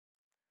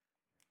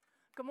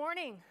Good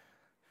morning.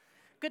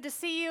 Good to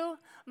see you.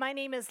 My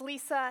name is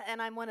Lisa,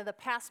 and I'm one of the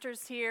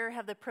pastors here.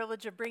 Have the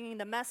privilege of bringing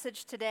the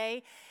message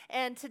today.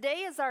 And today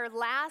is our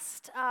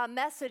last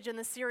message in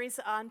the series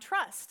on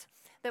trust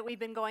that we've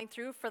been going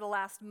through for the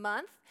last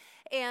month.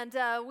 And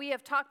we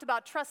have talked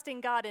about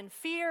trusting God in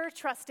fear,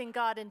 trusting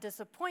God in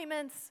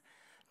disappointments,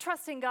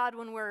 trusting God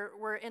when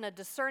we're in a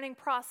discerning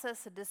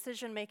process, a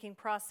decision-making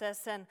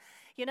process. And,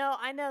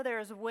 I know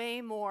there's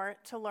way more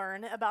to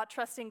learn about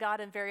trusting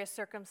God in various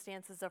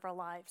circumstances of our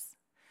lives.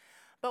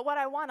 But what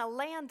I want to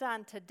land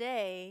on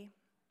today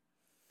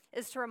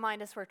is to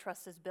remind us where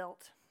trust is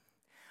built.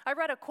 I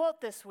read a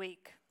quote this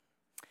week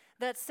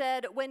that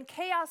said, "When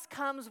chaos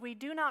comes, we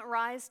do not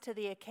rise to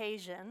the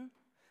occasion,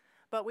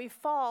 but we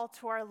fall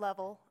to our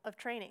level of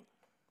training."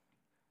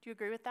 Do you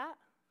agree with that?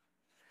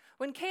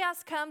 When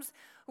chaos comes,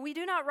 we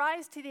do not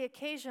rise to the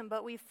occasion,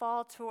 but we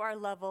fall to our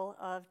level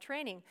of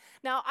training.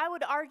 Now, I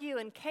would argue,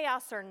 in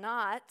chaos or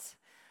not,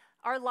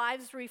 our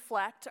lives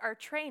reflect our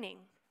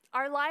training.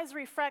 Our lives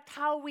reflect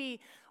how we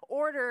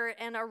order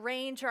and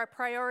arrange our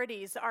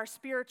priorities, our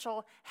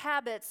spiritual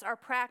habits, our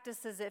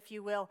practices, if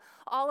you will.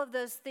 All of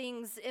those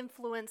things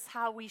influence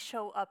how we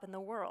show up in the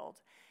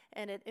world,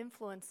 and it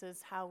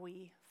influences how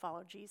we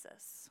follow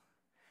Jesus.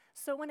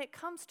 So when it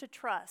comes to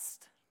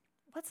trust,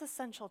 what's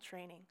essential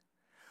training?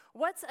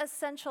 What's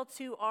essential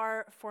to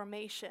our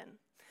formation?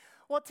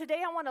 Well,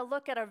 today I want to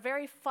look at a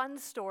very fun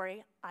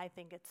story, I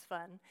think it's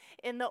fun,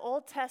 in the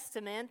Old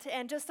Testament.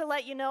 And just to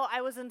let you know,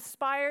 I was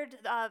inspired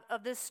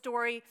of this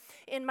story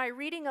in my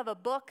reading of a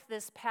book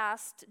this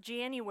past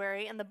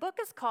January. And the book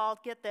is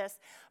called, get this,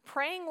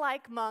 Praying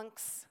Like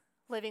Monks,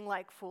 Living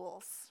Like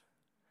Fools.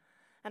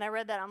 And I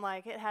read that, I'm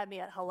like, it had me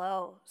at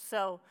hello.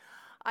 So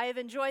I have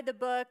enjoyed the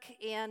book,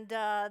 and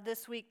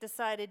this week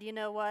decided, you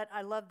know what,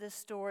 I love this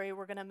story.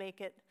 We're going to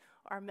make it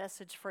our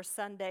message for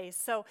Sunday.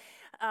 So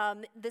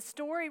the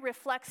story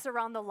reflects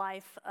around the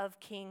life of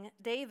King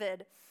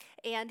David.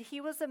 And he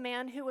was a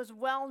man who was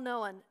well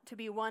known to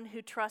be one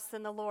who trusts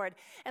in the Lord.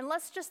 And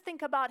let's just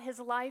think about his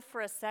life for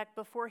a sec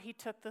before he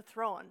took the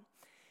throne.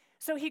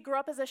 So he grew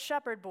up as a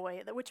shepherd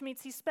boy, which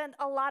means he spent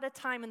a lot of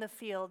time in the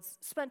fields,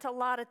 spent a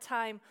lot of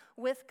time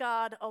with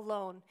God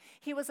alone.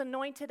 He was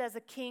anointed as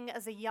a king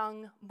as a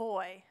young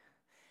boy.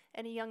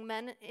 Any young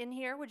men in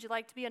here, would you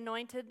like to be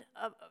anointed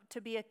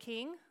to be a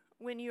king?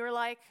 When you were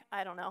like,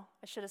 I don't know,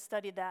 I should have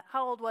studied that.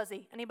 How old was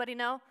he? Anybody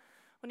know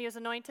when he was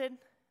anointed?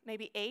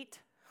 Maybe 8?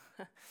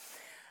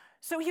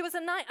 So he was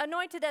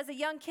anointed as a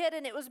young kid,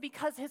 and it was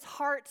because his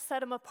heart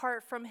set him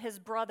apart from his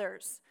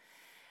brothers.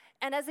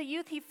 And as a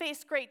youth, he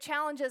faced great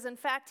challenges. In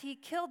fact, he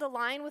killed a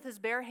lion with his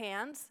bare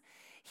hands.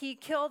 He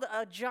killed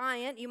a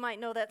giant, you might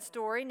know that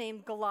story,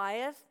 named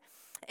Goliath.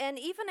 And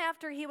even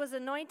after he was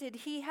anointed,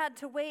 he had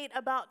to wait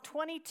about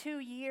 22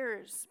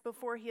 years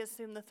before he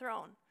assumed the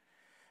throne.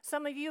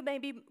 Some of you may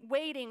be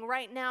waiting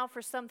right now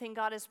for something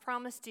God has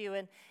promised you,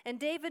 and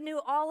David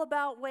knew all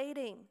about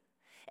waiting.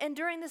 And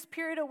during this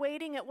period of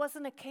waiting, it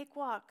wasn't a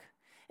cakewalk.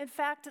 In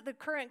fact, the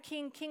current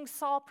king, King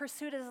Saul,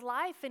 pursued his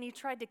life, and he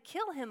tried to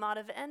kill him out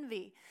of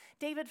envy.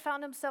 David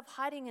found himself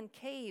hiding in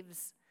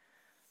caves.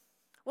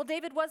 Well,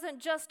 David wasn't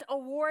just a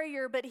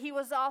warrior, but he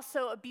was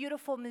also a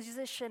beautiful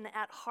musician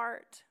at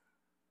heart.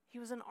 He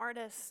was an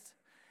artist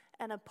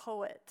and a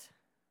poet.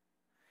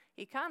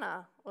 He kind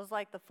of was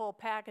like the full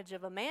package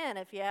of a man,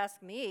 if you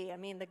ask me. I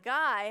mean, the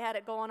guy had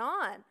it going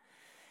on.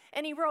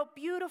 And he wrote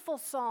beautiful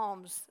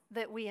psalms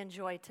that we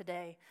enjoy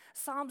today.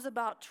 Psalms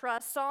about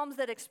trust, psalms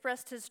that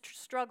expressed his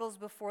struggles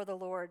before the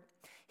Lord,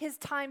 his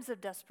times of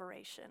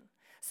desperation.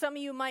 Some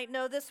of you might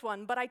know this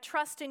one, but I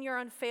trust in your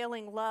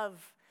unfailing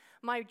love.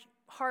 My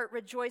heart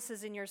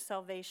rejoices in your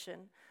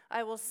salvation.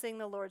 I will sing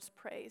the Lord's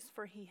praise,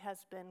 for he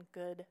has been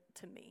good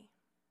to me.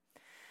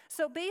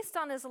 So based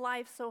on his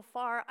life so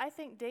far, I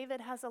think David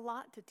has a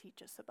lot to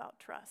teach us about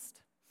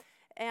trust.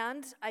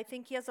 And I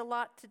think he has a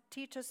lot to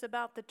teach us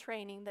about the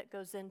training that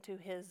goes into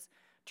his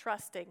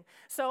trusting.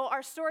 So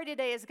our story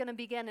today is going to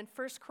begin in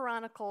 1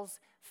 Chronicles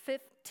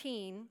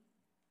 15.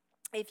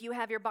 If you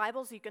have your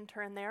Bibles, you can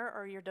turn there,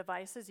 or your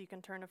devices, you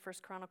can turn to 1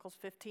 Chronicles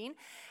 15.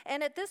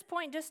 And at this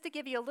point, just to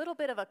give you a little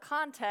bit of a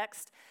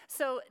context,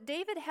 so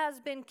David has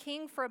been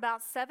king for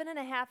about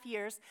 7.5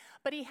 years,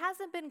 but he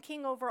hasn't been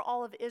king over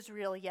all of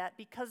Israel yet,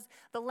 because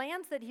the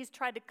lands that he's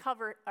tried to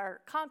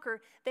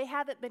conquer, they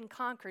haven't been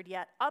conquered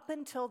yet up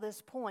until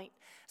this point.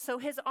 So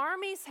his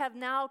armies have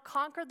now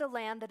conquered the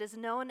land that is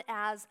known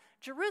as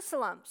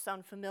Jerusalem.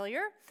 Sound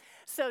familiar?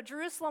 So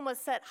Jerusalem was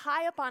set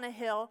high up on a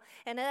hill,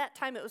 and at that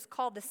time it was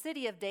called the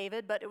City of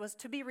David, but it was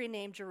to be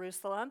renamed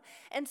Jerusalem.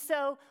 And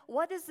so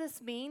what does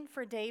this mean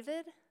for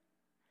David?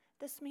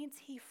 This means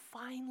he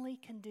finally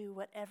can do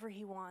whatever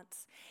he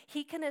wants.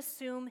 He can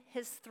assume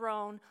his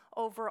throne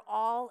over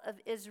all of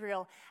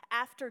Israel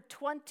after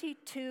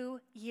 22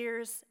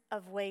 years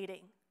of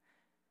waiting.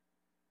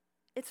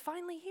 It's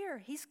finally here.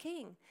 He's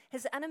king.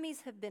 His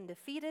enemies have been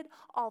defeated.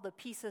 All the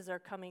pieces are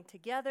coming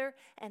together,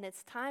 and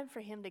it's time for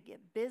him to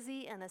get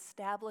busy and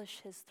establish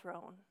his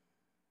throne.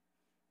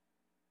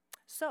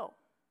 So,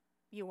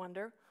 you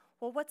wonder,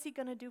 Well, what's he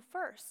going to do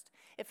first?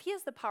 If he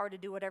has the power to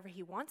do whatever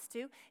he wants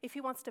to, if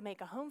he wants to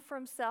make a home for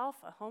himself,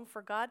 a home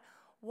for God,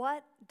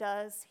 what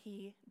does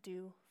he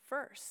do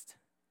first?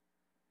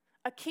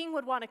 A king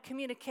would want to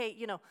communicate,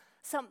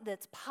 something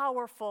that's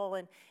powerful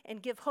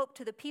and give hope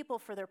to the people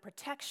for their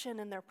protection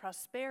and their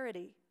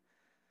prosperity.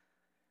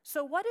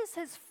 So what is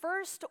his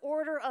first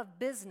order of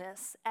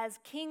business as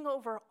king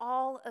over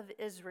all of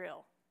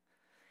Israel?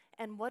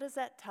 And what does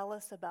that tell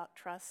us about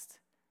trust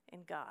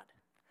in God?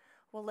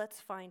 Well, let's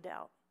find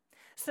out.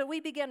 So we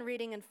begin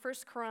reading in 1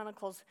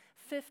 Chronicles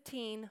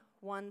 15,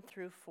 1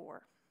 through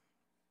 4.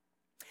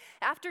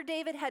 After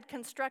David had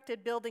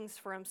constructed buildings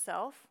for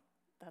himself,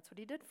 that's what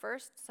he did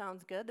first.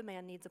 Sounds good. The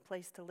man needs a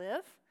place to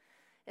live.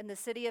 In the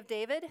city of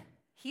David,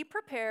 he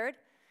prepared,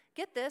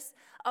 get this,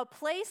 a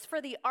place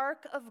for the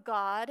ark of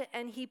God,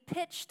 and he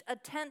pitched a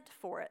tent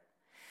for it.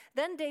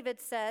 Then David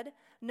said,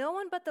 "No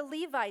one but the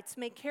Levites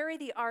may carry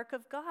the ark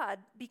of God,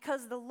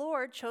 because the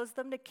Lord chose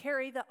them to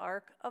carry the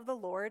ark of the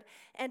Lord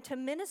and to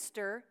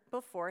minister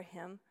before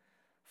him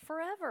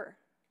forever."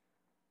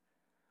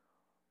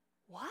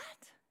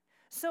 What?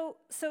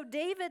 So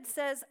David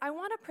says, I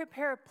want to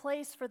prepare a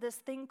place for this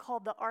thing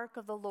called the ark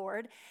of the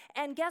Lord,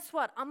 and guess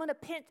what? I'm going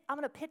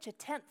to pitch a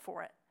tent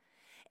for it.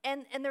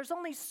 And there's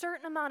only a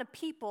certain amount of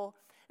people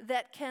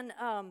that can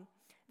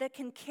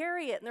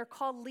carry it, and they're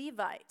called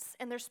Levites,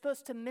 and they're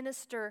supposed to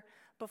minister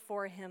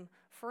before him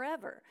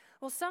forever.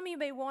 Well, some of you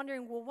may be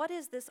wondering, well, what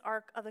is this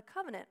Ark of the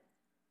Covenant?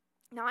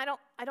 Now,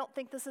 I don't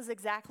think this is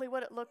exactly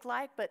what it looked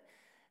like, but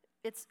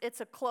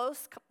it's a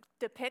close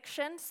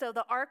depiction. So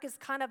the ark is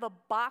kind of a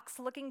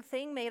box-looking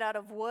thing made out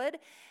of wood,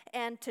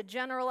 and to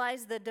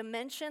generalize the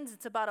dimensions,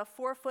 it's about a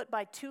 4 foot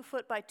by 2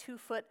 foot by 2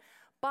 foot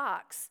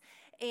box.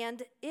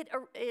 And its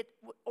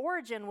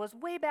origin was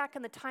way back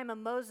in the time of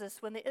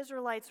Moses, when the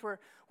Israelites were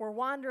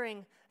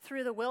wandering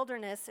through the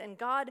wilderness, and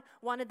God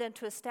wanted them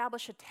to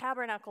establish a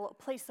tabernacle, a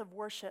place of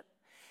worship.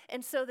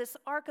 And so this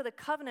Ark of the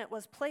Covenant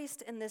was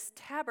placed in this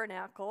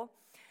tabernacle,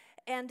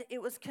 and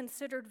it was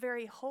considered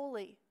very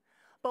holy.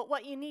 But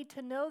what you need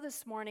to know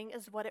this morning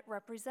is what it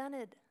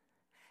represented.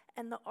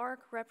 And the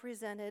ark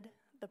represented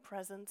the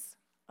presence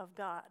of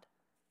God.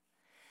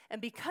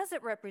 And because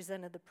it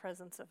represented the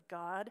presence of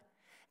God,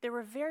 there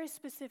were very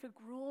specific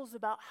rules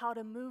about how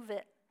to move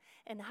it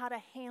and how to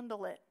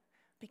handle it,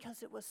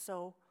 because it was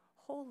so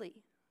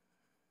holy.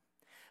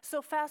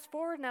 So fast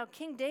forward now,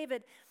 King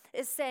David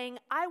is saying,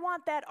 I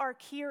want that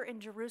ark here in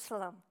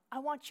Jerusalem. I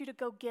want you to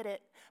go get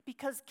it,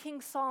 because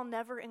King Saul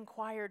never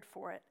inquired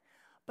for it.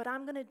 But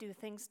I'm going to do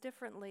things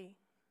differently.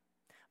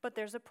 But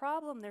there's a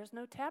problem. There's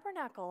no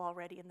tabernacle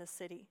already in the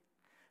city.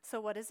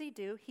 So what does he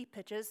do? He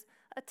pitches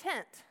a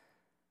tent.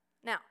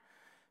 Now,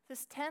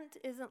 this tent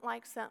isn't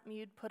like something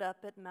you'd put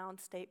up at Mound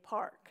State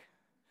Park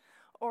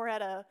or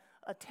at a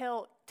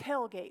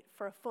tailgate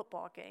for a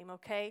football game,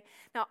 okay?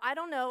 Now, I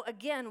don't know,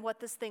 again, what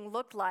this thing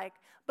looked like,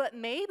 but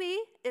maybe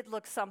it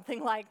looked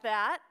something like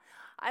that.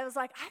 I was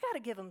like, I got to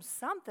give him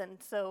something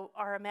so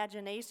our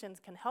imaginations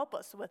can help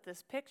us with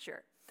this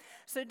picture.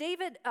 So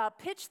David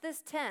pitched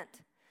this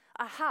tent,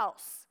 a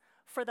house,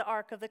 for the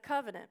Ark of the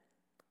Covenant.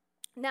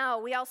 Now,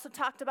 we also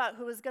talked about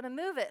who was going to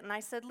move it, and I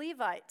said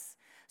Levites.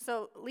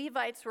 So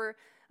Levites were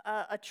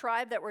a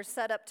tribe that were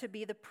set up to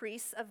be the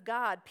priests of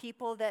God,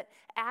 people that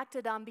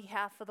acted on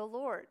behalf of the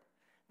Lord.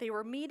 They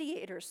were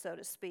mediators, so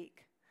to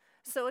speak.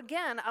 So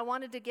again, I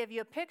wanted to give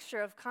you a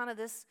picture of kind of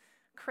this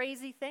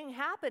crazy thing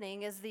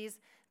happening as these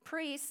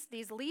priests,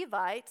 these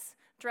Levites,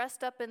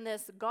 dressed up in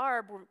this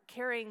garb, were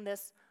carrying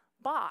this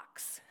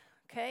box.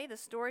 Okay, the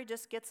story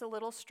just gets a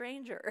little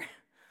stranger.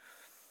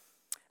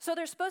 So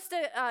they're supposed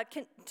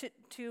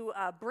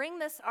to bring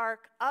this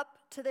ark up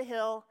to the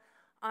hill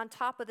on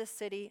top of the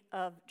city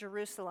of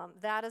Jerusalem.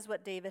 That is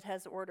what David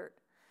has ordered.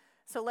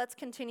 So let's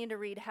continue to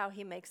read how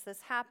he makes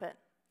this happen.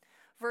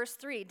 Verse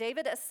 3,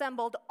 David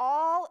assembled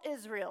all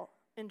Israel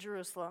in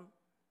Jerusalem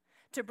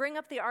to bring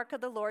up the ark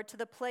of the Lord to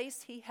the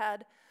place he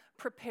had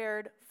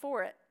prepared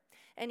for it.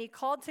 And he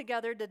called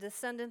together the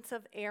descendants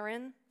of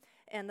Aaron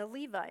and the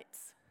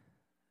Levites.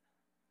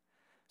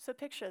 So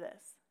picture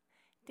this.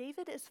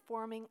 David is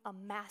forming a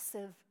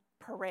massive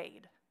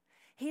parade.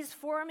 He's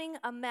forming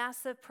a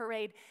massive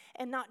parade,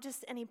 and not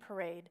just any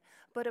parade,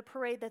 but a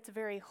parade that's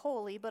very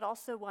holy, but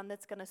also one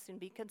that's going to soon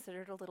be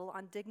considered a little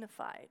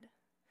undignified.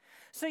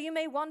 So you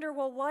may wonder,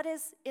 well, what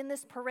is in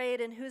this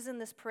parade, and who's in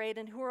this parade,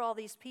 and who are all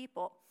these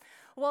people?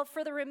 Well,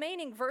 for the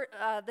remaining,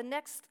 the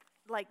next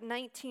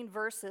 19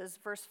 verses,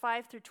 verse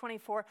 5 through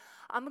 24,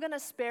 I'm going to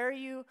spare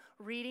you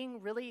reading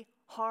really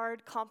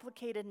hard,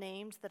 complicated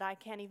names that I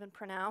can't even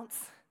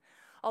pronounce,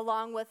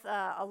 along with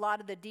a lot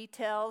of the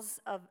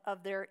details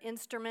of their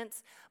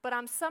instruments. But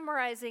I'm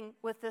summarizing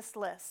with this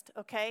list,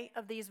 okay,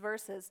 of these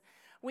verses.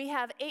 We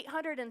have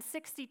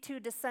 862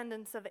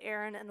 descendants of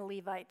Aaron and the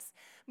Levites,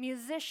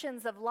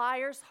 musicians of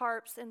lyres,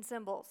 harps, and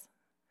cymbals.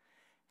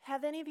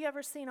 Have any of you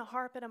ever seen a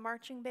harp in a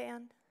marching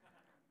band?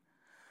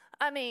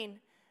 I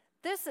mean,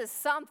 this is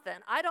something.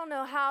 I don't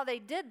know how they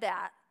did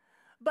that,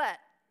 but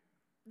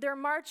they're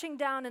marching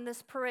down in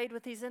this parade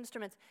with these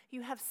instruments.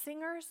 You have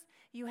singers,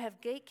 you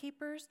have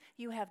gatekeepers,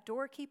 you have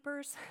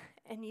doorkeepers,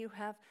 and you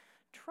have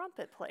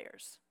trumpet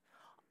players,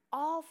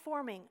 all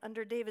forming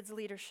under David's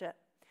leadership.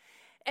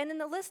 And in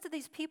the list of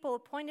these people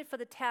appointed for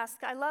the task,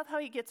 I love how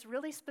he gets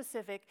really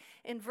specific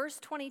in verse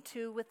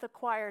 22 with the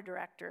choir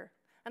director.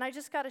 And I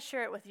just got to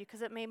share it with you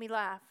because it made me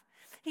laugh.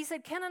 He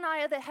said,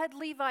 Kenaniah, the head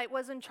Levite,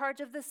 was in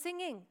charge of the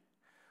singing.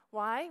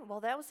 Why? Well,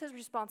 that was his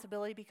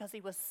responsibility because he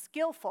was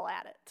skillful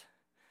at it.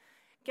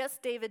 Guess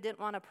David didn't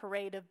want a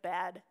parade of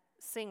bad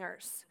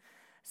singers.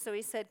 So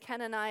he said,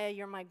 Kenaniah,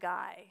 you're my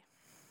guy.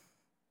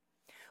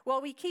 Well,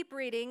 we keep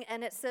reading,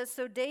 and it says,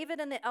 so David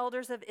and the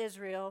elders of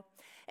Israel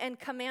and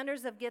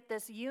commanders of, get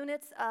this,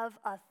 units of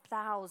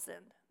 1,000.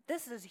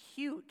 This is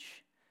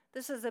huge.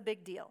 This is a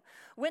big deal.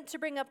 Went to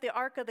bring up the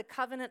ark of the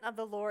covenant of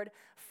the Lord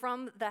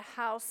from the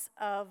house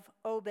of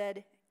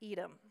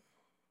Obed-Edom.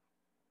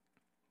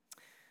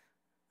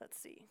 Let's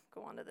see,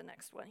 go on to the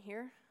next one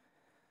here.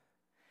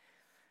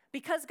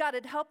 Because God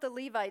had helped the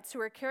Levites who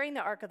were carrying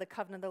the ark of the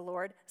covenant of the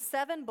Lord,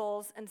 7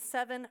 bulls and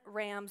 7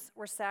 rams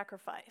were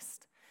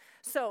sacrificed.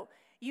 So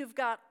you've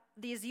got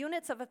these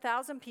units of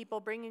 1,000 people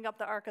bringing up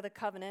the ark of the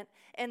covenant,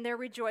 and they're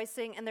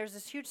rejoicing, and there's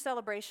this huge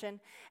celebration.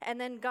 And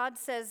then God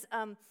says,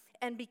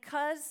 and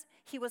because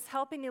he was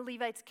helping the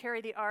Levites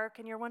carry the ark,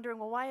 and you're wondering,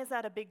 well, why is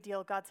that a big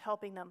deal? God's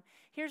helping them.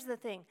 Here's the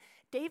thing.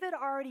 David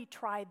already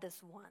tried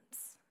this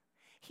once.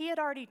 He had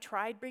already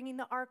tried bringing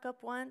the ark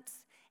up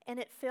once, and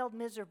it failed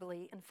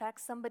miserably. In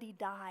fact, somebody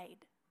died.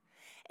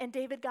 And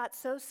David got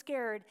so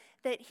scared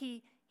that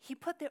he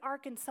put the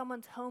ark in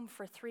someone's home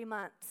for 3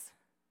 months.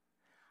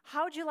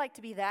 How would you like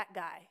to be that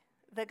guy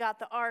that got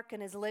the ark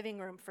in his living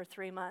room for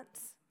 3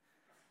 months?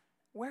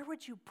 Where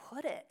would you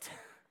put it?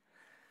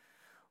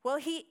 Well,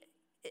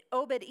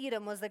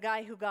 Obed-Edom was the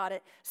guy who got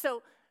it.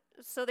 So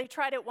they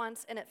tried it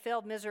once, and it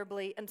failed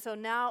miserably. And so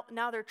now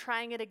they're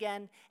trying it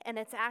again, and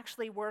it's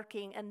actually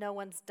working, and no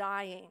one's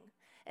dying.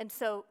 And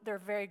so they're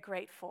very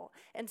grateful.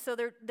 And so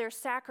they're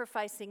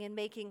sacrificing and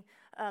making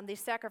these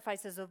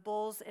sacrifices of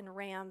bulls and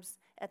rams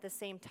at the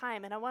same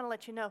time. And I want to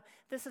let you know,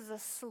 this is a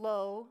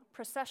slow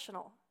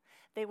processional.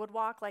 They would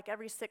walk like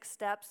every 6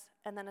 steps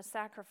and then a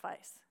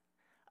sacrifice.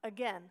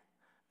 Again,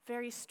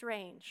 very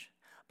strange.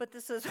 But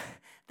this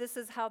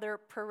is how their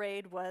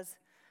parade was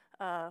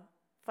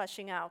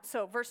fleshing out.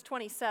 So verse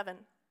 27.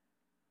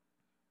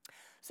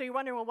 So you're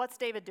wondering, well, what's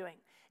David doing?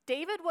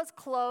 David was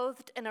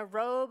clothed in a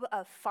robe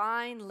of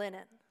fine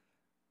linen.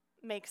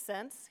 Makes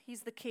sense.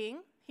 He's the king.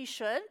 He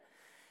should.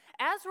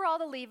 As were all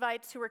the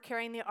Levites who were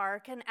carrying the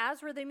ark, and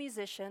as were the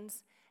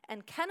musicians,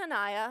 and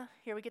Kenaniah,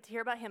 here we get to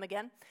hear about him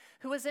again,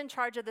 who was in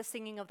charge of the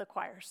singing of the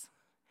choirs.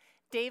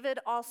 David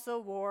also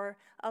wore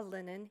a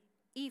linen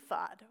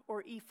ephod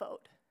or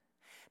ephod.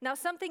 Now,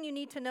 something you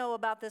need to know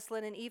about this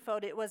linen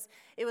ephod, it was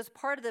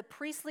part of the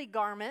priestly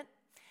garment,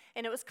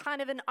 and it was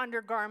kind of an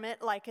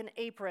undergarment like an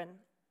apron.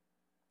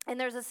 And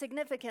there's a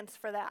significance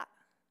for that,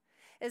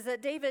 is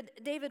that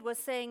David was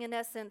saying, in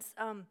essence,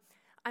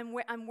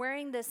 I'm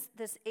wearing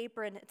this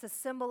apron. It's a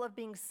symbol of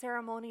being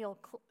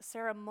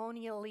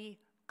ceremonially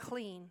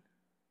clean.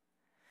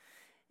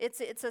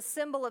 It's a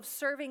symbol of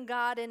serving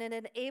God, and it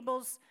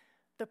enables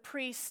the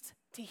priest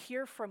to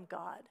hear from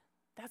God.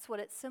 That's what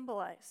it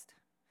symbolized.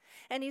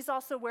 And he's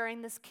also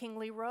wearing this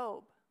kingly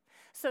robe.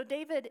 So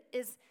David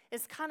is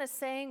kind of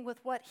saying with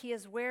what he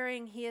is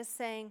wearing, he is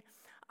saying,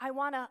 I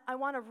want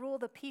to rule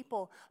the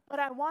people, but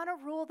I want to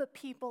rule the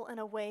people in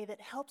a way that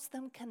helps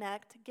them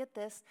connect, get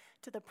this,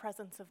 to the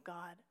presence of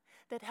God,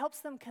 that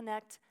helps them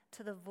connect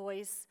to the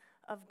voice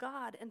of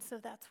God. And so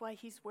that's why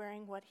he's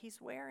wearing what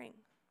he's wearing.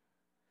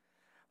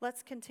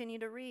 Let's continue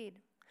to read.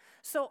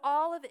 So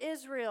all of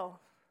Israel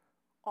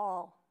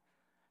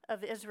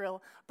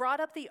brought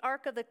up the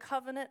ark of the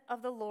covenant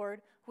of the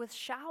Lord with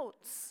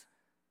shouts,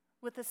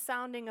 with the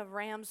sounding of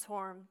ram's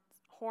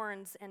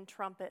horns and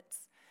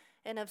trumpets,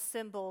 and of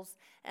cymbals,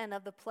 and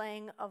of the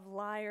playing of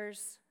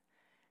lyres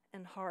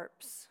and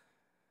harps.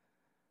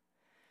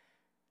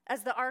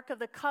 As the ark of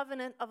the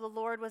covenant of the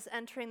Lord was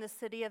entering the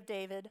city of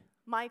David,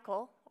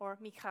 Michal,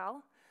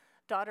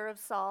 daughter of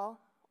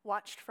Saul,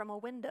 watched from a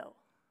window.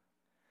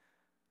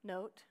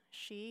 Note,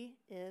 she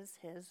is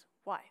his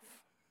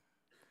wife.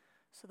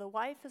 So the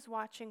wife is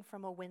watching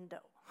from a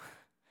window.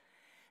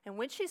 And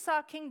when she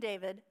saw King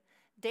David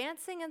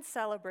dancing and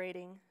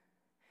celebrating,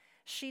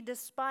 she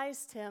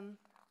despised him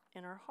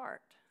in her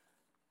heart.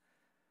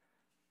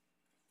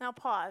 Now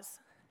pause.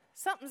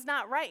 Something's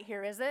not right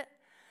here, is it?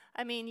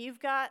 I mean, you've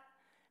got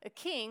a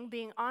king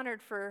being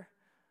honored for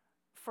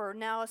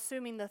now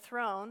assuming the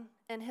throne,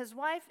 and his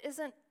wife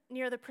isn't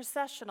near the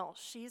processional.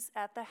 She's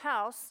at the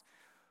house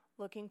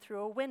looking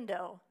through a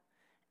window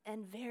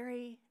and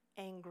very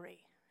angry.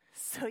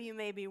 So you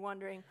may be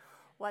wondering,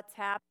 what's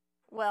happening?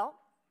 Well,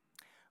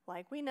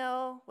 like we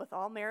know, with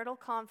all marital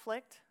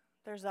conflict,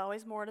 there's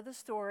always more to the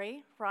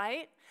story,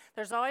 right?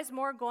 There's always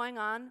more going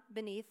on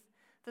beneath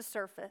the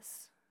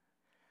surface.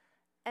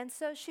 And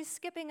so she's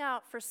skipping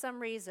out for some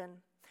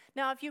reason.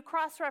 Now, if you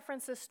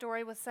cross-reference this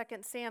story with 2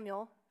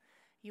 Samuel,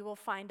 You will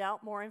find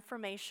out more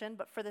information,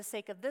 but for the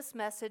sake of this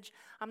message,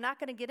 I'm not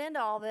going to get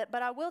into all of it,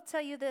 but I will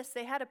tell you this.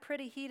 They had a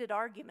pretty heated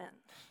argument.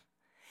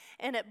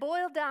 And it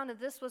boiled down to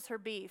this was her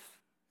beef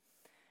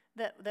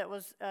that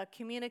was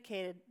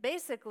communicated.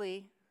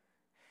 Basically,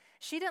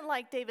 she didn't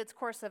like David's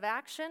course of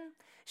action.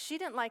 She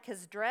didn't like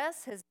his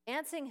dress, his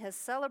dancing, his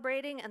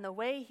celebrating, and the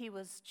way he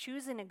was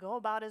choosing to go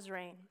about his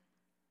reign.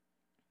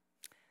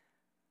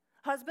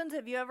 Husbands,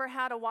 have you ever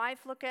had a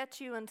wife look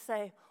at you and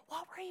say,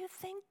 "What were you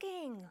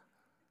thinking?"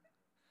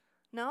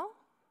 No?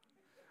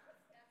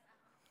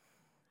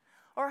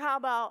 Or how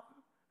about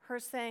her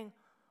saying,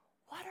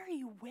 "What are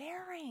you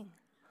wearing?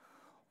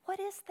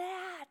 What is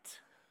that?"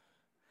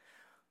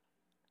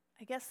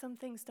 I guess some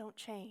things don't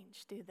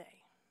change, do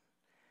they?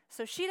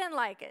 So she didn't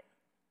like it.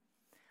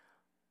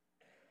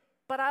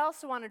 But I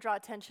also want to draw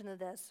attention to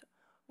this.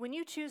 When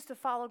you choose to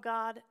follow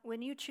God,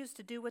 when you choose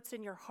to do what's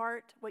in your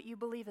heart, what you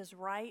believe is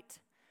right,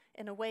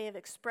 in a way of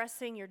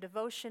expressing your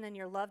devotion and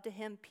your love to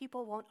Him,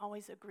 people won't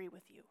always agree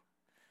with you.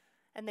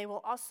 And they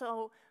will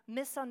also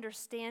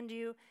misunderstand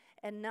you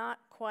and not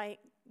quite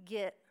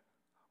get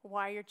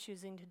why you're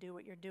choosing to do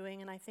what you're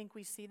doing. And I think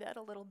we see that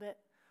a little bit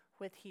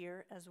with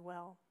here as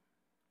well.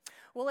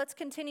 Well, let's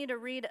continue to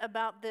read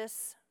about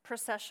this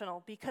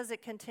processional because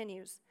it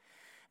continues.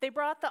 They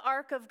brought the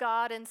ark of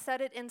God and set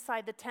it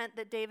inside the tent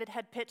that David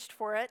had pitched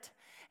for it,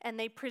 and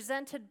they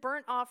presented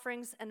burnt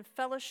offerings and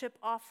fellowship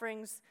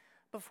offerings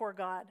before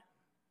God.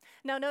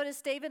 Now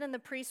notice David and the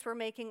priests were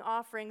making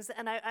offerings,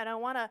 and I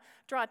want to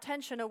draw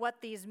attention to what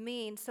these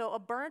mean. So a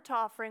burnt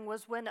offering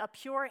was when a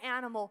pure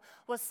animal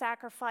was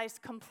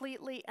sacrificed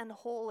completely and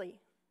wholly.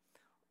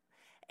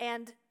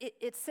 And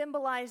it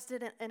symbolized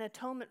an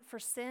atonement for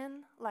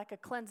sin, like a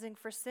cleansing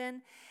for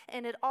sin.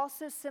 And it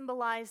also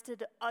symbolized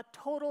a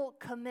total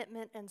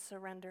commitment and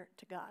surrender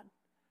to God.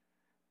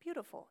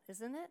 Beautiful,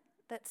 isn't it?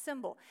 That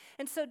symbol.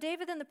 And so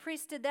David and the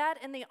priests did that,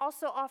 and they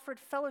also offered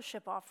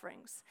fellowship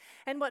offerings.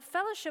 And what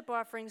fellowship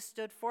offerings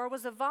stood for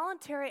was a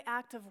voluntary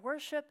act of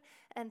worship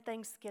and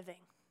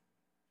thanksgiving.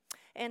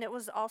 And it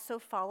was also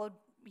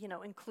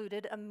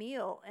included a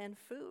meal and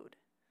food.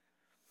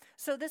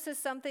 So this is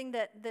something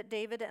that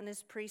David and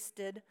his priests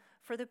did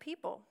for the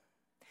people.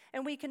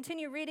 And we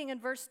continue reading in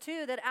verse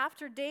 2 that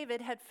after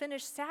David had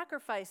finished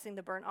sacrificing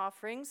the burnt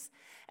offerings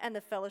and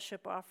the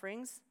fellowship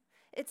offerings,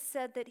 it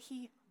said that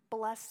he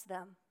blessed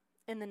them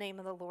in the name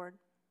of the Lord.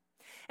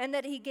 And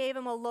that he gave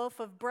him a loaf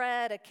of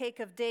bread, a cake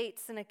of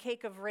dates, and a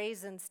cake of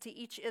raisins to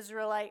each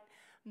Israelite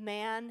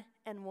man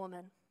and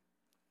woman.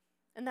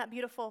 Isn't that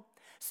beautiful?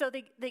 So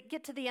they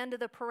get to the end of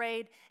the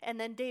parade, and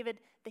then David,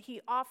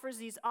 he offers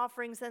these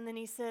offerings, and then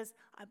he says,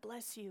 "I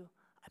bless you,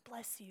 I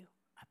bless you,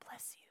 I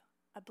bless you,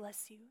 I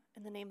bless you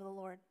in the name of the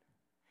Lord."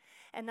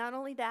 And not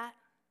only that,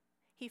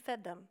 he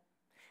fed them.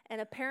 And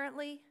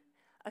apparently,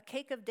 a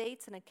cake of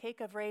dates and a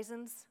cake of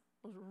raisins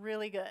was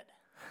really good.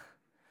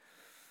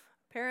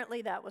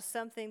 Apparently, that was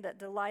something that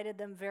delighted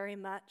them very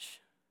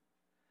much.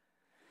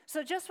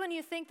 So just when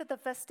you think that the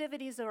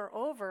festivities are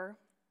over,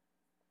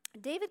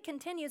 David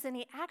continues, and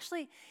he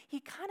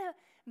kind of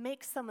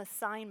makes some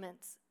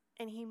assignments,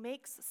 and he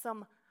makes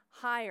some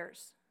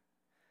hires.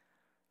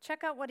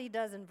 Check out what he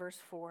does in verse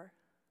 4.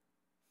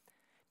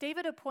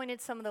 David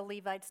appointed some of the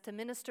Levites to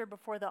minister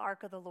before the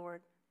ark of the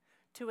Lord,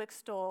 to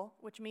extol,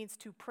 which means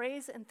to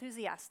praise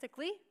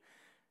enthusiastically,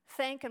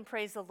 thank and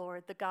praise the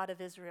Lord, the God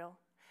of Israel.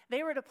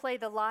 They were to play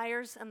the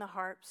lyres and the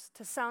harps,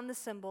 to sound the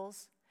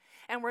cymbals,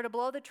 and were to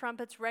blow the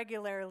trumpets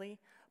regularly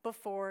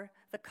before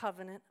the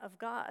covenant of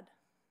God.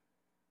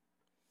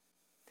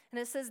 And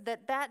it says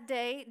that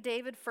day,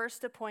 David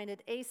first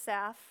appointed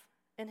Asaph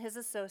and his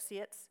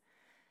associates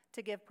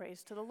to give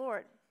praise to the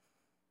Lord.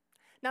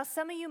 Now,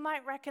 some of you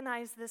might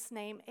recognize this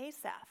name,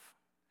 Asaph,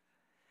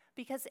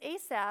 because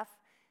Asaph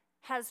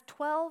has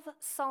 12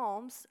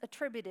 psalms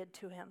attributed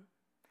to him.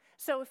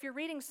 So if you're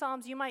reading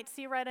Psalms, you might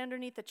see right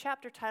underneath the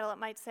chapter title, it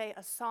might say,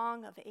 "A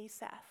Song of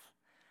Asaph."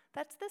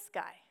 That's this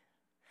guy.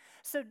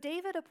 So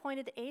David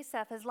appointed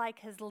Asaph as like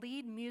his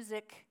lead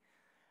music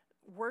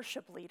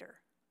worship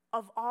leader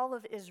of all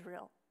of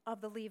Israel,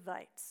 of the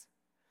Levites.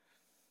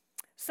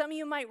 Some of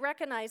you might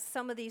recognize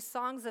some of these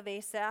songs of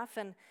Asaph,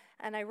 and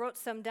I wrote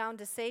some down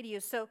to say to you.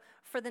 So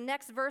for the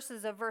next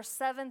verses of verse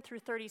 7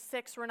 through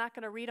 36, we're not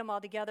going to read them all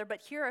together,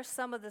 but here are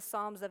some of the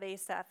Psalms of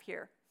Asaph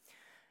here.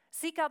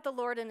 "Seek out the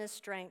Lord in his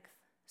strength.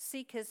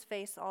 Seek his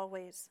face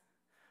always.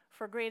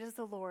 For great is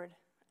the Lord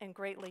and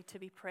greatly to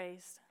be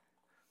praised.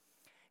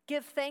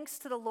 Give thanks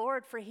to the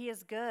Lord, for he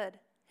is good.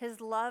 His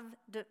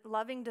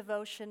loving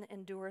devotion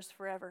endures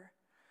forever.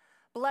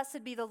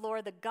 Blessed be the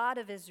Lord, the God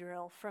of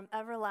Israel, from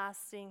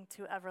everlasting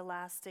to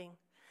everlasting."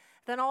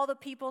 Then all the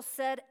people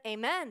said,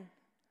 "Amen,"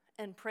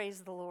 and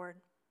praised the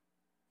Lord.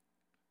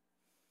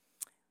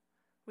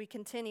 We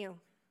continue.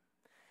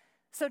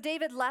 So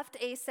David left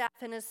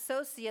Asaph and his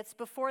associates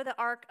before the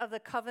ark of the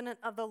covenant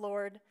of the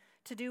Lord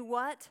to do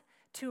what?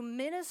 To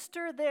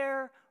minister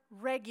there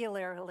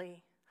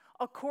regularly,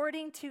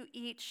 according to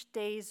each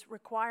day's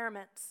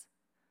requirements.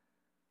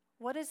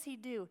 What does he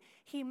do?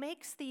 He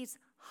makes these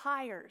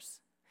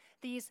hires.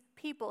 these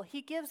people.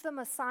 He gives them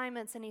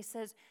assignments and he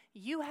says,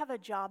 you have a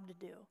job to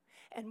do.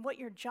 And what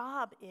your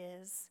job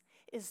is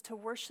to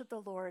worship the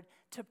Lord,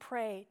 to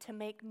pray, to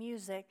make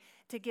music,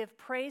 to give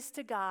praise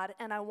to God.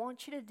 And I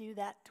want you to do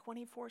that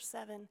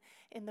 24/7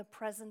 in the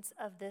presence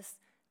of this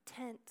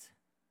tent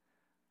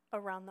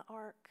around the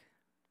ark.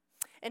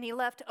 And he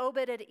left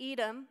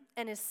Obed-Edom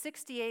and his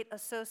 68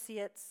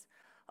 associates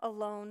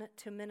alone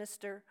to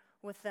minister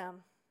with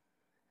them.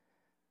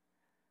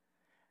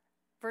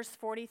 Verse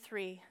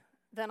 43,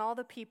 then all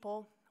the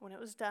people, when it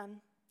was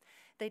done,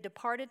 they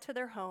departed to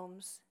their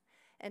homes,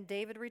 and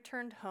David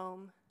returned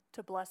home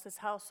to bless his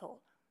household.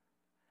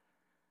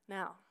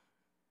 Now,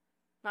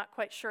 not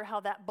quite sure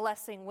how that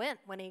blessing went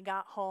when he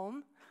got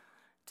home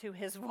to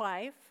his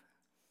wife.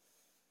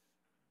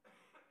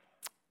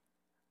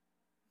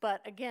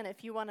 But again,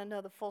 if you want to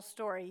know the full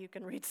story, you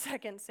can read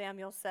 2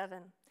 Samuel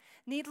 7.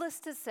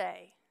 Needless to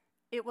say,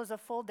 it was a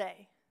full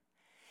day.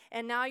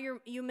 And now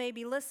you may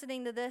be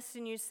listening to this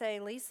and you say,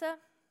 Lisa,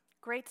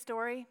 great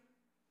story,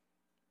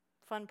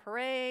 fun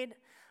parade,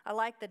 I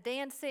like the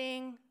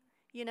dancing,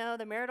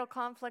 the marital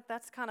conflict,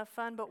 that's kind of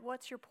fun, but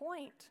what's your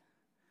point?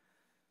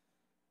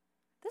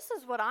 This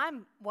is what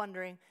I'm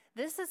wondering.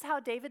 This is how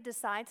David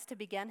decides to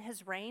begin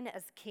his reign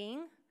as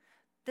king?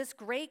 This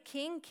great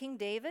king, King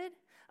David,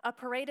 a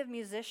parade of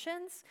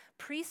musicians,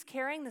 priests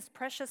carrying this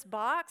precious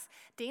box,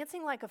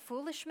 dancing like a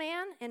foolish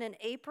man in an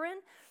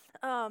apron,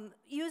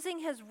 using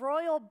his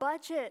royal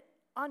budget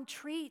on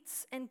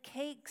treats and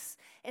cakes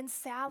and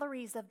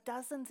salaries of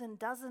dozens and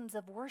dozens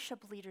of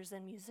worship leaders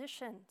and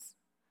musicians.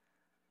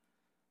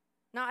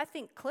 Now, I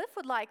think Cliff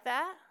would like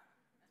that.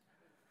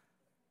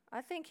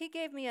 I think he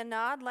gave me a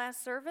nod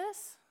last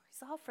service.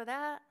 He's all for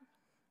that.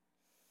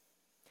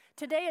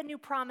 Today, a new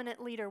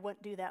prominent leader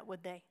wouldn't do that,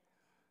 would they?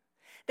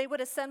 They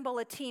would assemble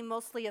a team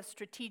mostly of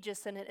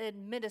strategists and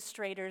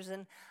administrators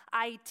and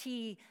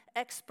IT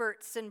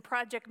experts and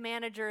project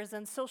managers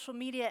and social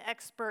media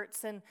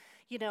experts and,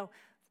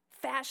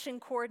 fashion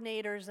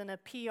coordinators and a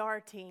PR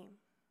team,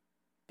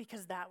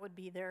 because that would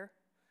be their,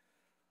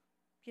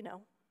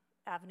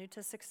 avenue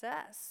to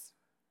success.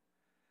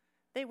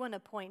 They wouldn't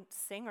appoint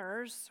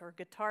singers or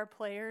guitar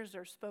players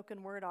or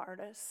spoken word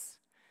artists,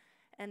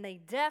 and they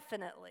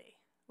definitely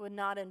would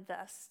not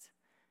invest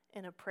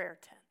in a prayer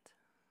tent.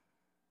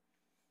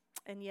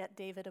 And yet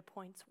David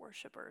appoints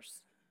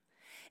worshipers.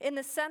 In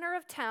the center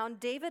of town,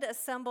 David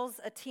assembles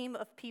a team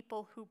of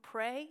people who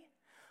pray,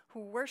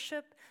 who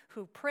worship,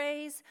 who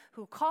praise,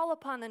 who call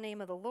upon the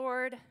name of the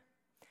Lord.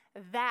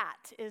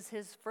 That is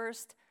his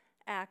first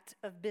act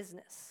of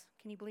business.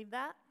 Can you believe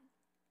that?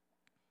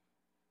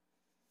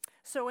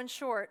 So in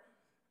short,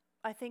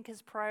 I think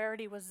his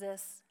priority was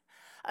this: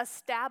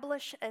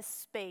 establish a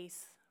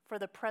space for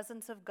the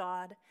presence of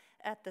God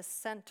at the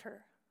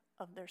center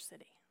of their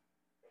city.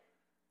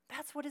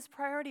 That's what his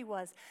priority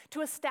was,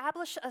 to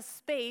establish a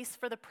space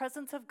for the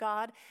presence of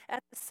God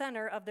at the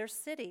center of their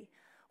city.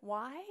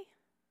 Why?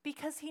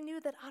 Because he knew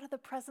that out of the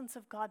presence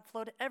of God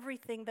flowed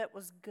everything that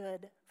was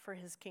good for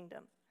his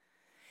kingdom.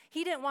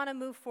 He didn't want to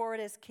move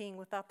forward as king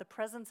without the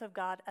presence of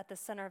God at the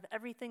center of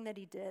everything that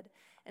he did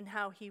and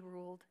how he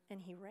ruled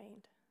and he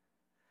reigned.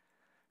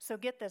 So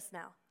get this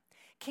now.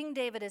 King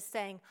David is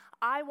saying,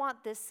 I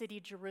want this city,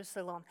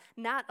 Jerusalem,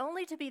 not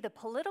only to be the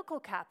political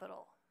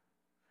capital,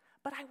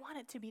 but I want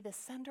it to be the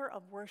center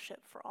of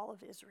worship for all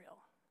of Israel.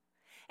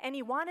 And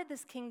he wanted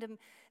this kingdom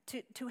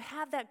to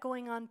have that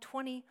going on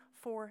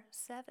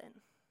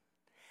 24/7.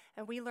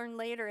 And we learn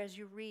later as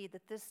you read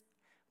that this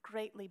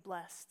greatly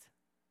blessed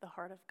the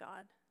heart of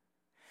God.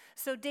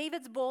 So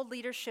David's bold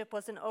leadership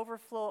was an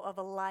overflow of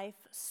a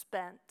life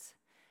spent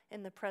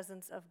in the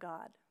presence of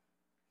God.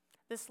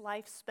 This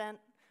life spent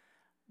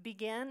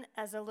began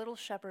as a little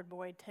shepherd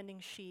boy tending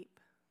sheep.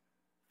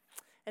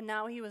 And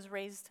now he was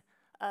raised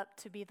up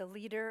to be the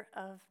leader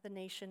of the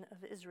nation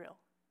of Israel,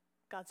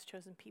 God's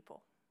chosen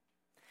people.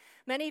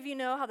 Many of you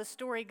know how the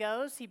story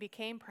goes. He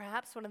became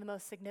perhaps one of the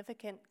most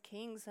significant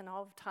kings in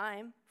all of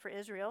time for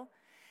Israel,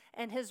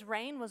 and his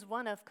reign was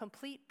one of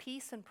complete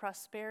peace and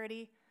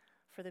prosperity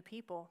for the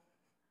people.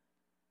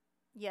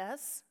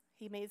 Yes,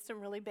 he made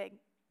some really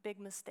big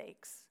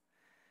mistakes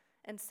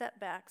and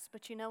setbacks,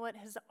 but you know what?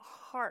 His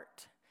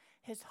heart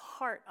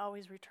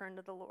always returned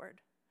to the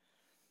Lord,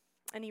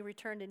 and he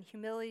returned in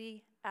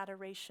humility,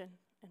 adoration,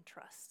 and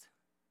trust.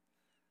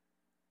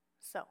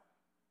 So,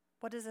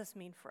 what does this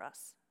mean for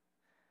us?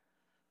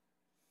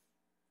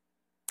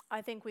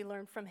 I think we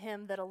learn from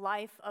him that a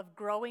life of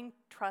growing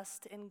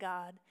trust in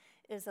God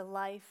is a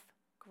life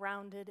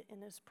grounded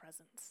in his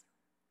presence.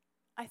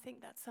 I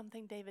think that's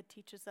something David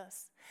teaches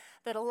us,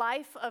 that a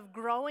life of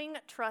growing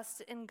trust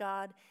in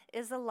God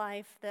is a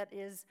life that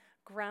is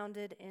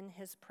grounded in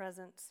his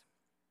presence.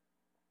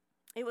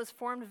 It was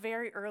formed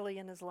very early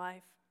in his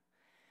life,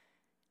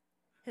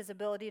 his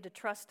ability to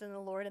trust in the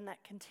Lord, and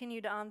that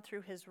continued on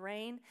through his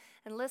reign.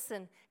 And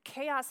listen,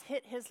 chaos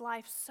hit his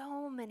life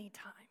so many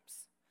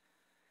times,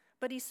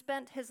 but he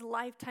spent his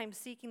lifetime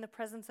seeking the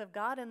presence of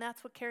God, and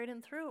that's what carried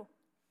him through.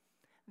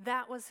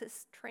 That was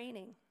his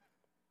training.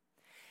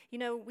 You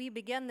know, we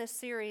began this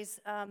series,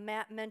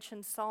 Matt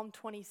mentioned Psalm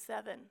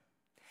 27.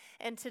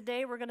 And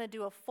today we're going to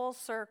do a full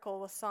circle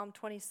with Psalm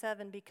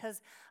 27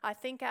 because I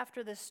think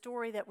after the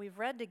story that we've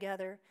read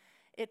together,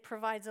 it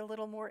provides a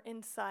little more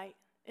insight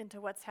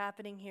into what's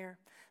happening here.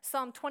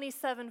 Psalm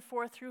 27,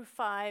 4 through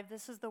 5,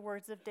 this is the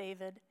words of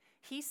David.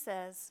 He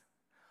says,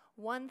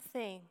 "One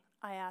thing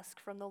I ask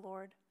from the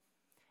Lord,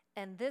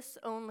 and this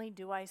only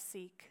do I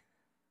seek,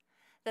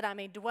 that I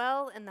may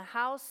dwell in the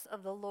house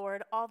of the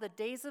Lord all the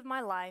days of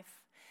my life,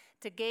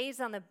 to gaze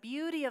on the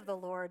beauty of the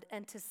Lord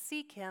and to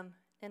seek him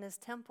in his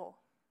temple."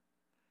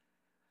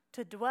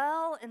 To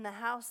dwell in the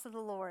house of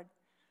the Lord.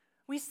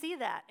 We see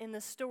that in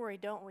the story,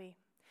 don't we?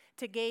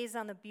 To gaze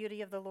on the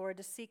beauty of the Lord,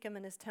 to seek him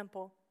in his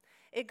temple.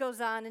 It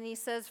goes on and he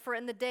says, "For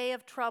in the day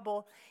of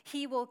trouble,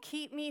 he will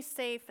keep me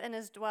safe in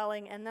his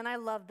dwelling." And then I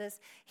love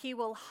this. "He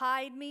will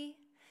hide me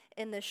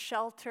in the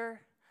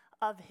shelter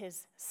of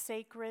his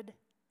sacred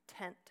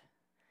tent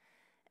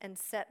and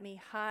set me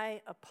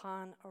high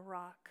upon a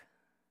rock."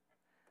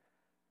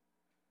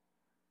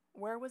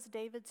 Where was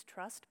David's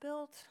trust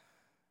built?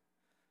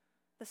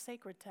 The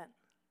sacred tent.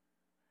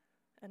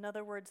 In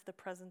other words, the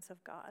presence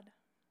of God.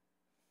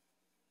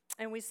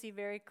 And we see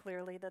very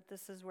clearly that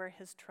this is where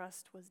his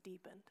trust was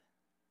deepened.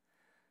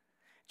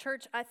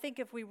 Church, I think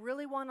if we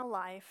really want a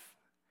life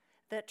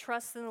that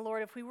trusts in the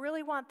Lord, if we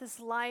really want this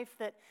life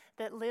that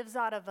lives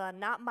out of a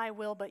 "not my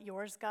will but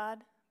yours,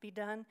 God, be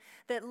done,"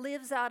 that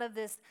lives out of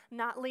this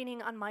not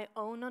leaning on my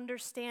own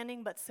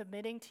understanding but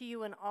submitting to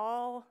you in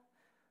all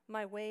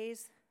my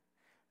ways,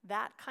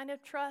 that kind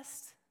of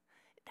trust,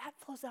 that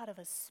flows out of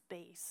a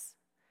space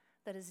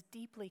that is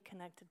deeply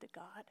connected to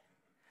God,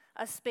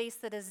 a space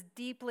that is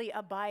deeply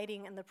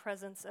abiding in the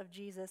presence of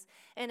Jesus.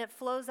 And it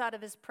flows out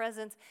of his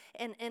presence,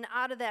 and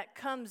out of that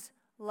comes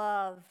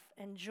love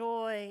and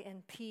joy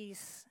and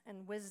peace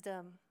and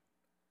wisdom,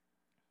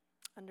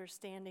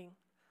 understanding,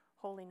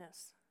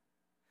 holiness.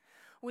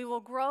 We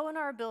will grow in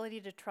our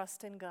ability to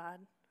trust in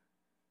God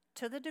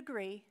to the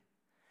degree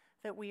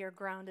that we are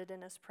grounded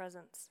in his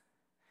presence.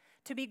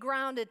 To be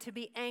grounded, to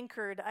be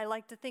anchored, I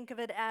like to think of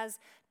it as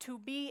to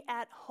be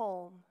at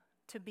home,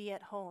 to be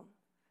at home.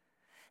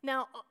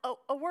 Now,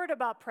 a word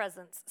about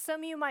presence.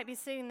 Some of you might be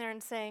sitting there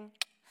and saying,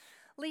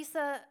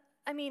 "Lisa,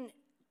 I mean,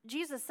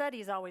 Jesus said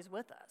he's always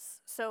with us,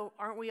 so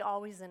aren't we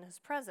always in his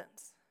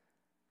presence?"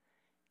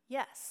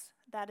 Yes,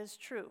 that is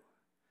true,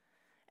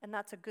 and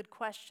that's a good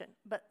question.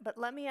 But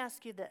let me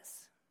ask you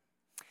this.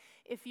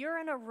 If you're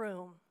in a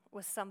room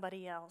with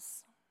somebody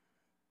else,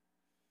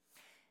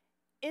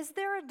 is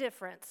there a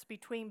difference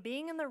between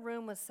being in the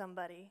room with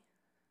somebody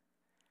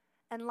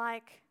and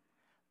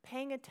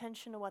paying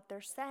attention to what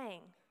they're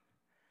saying,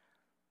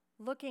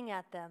 looking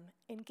at them,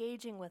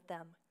 engaging with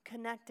them,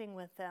 connecting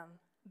with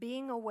them,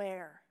 being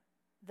aware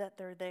that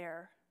they're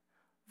there,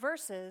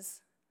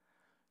 versus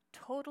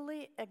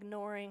totally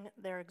ignoring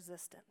their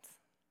existence?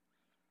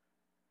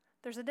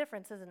 There's a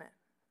difference, isn't it?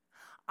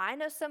 I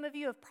know some of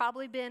you have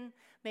probably been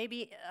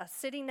maybe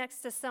sitting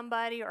next to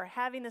somebody or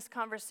having this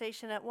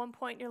conversation at one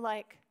point, and you're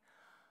like,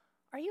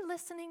 "Are you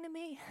listening to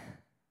me?"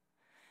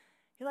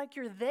 You're like,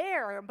 you're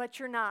there, but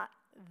you're not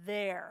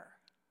there.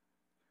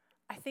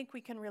 I think we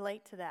can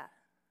relate to that.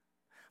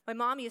 My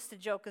mom used to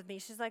joke with me.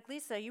 She's like,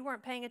 "Lisa, you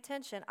weren't paying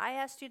attention. I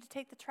asked you to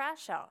take the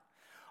trash out.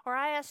 Or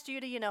I asked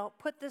you to,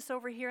 put this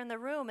over here in the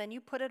room, and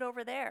you put it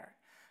over there."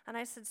 And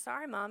I said,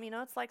 "Sorry, Mom,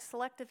 it's like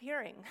selective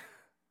hearing."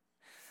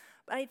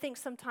 But I think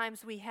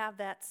sometimes we have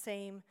that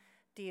same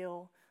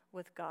deal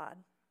with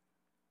God.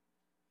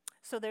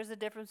 So there's a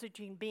difference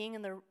between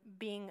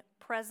being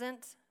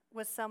present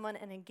with someone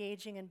and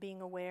engaging and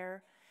being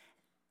aware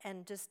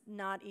and just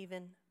not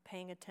even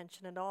paying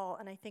attention at all.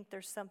 And I think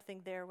there's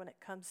something there when it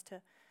comes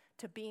to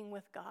being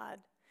with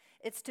God.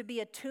 It's to be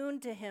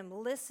attuned to him,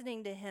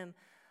 listening to him,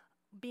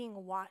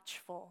 being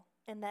watchful,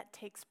 and that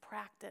takes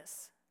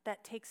practice.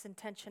 That takes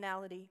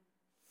intentionality.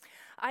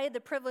 I had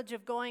the privilege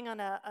of going on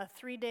a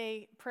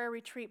 3-day prayer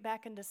retreat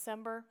back in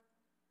December.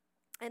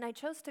 And I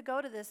chose to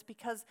go to this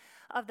because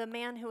of the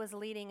man who was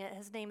leading it.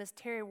 His name is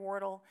Terry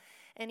Wardle,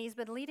 and he's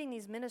been leading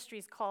these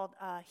ministries called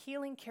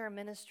Healing Care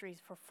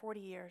Ministries for 40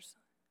 years.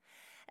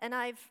 And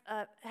I've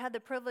had the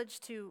privilege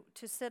to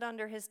sit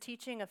under his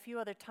teaching a few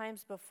other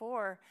times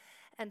before.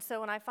 And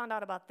so when I found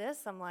out about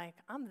this, I'm like,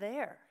 I'm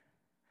there.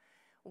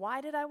 Why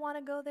did I want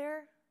to go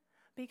there?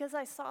 Because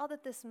I saw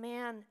that this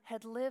man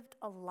had lived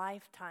a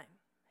lifetime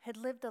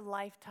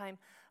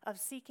of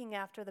seeking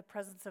after the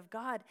presence of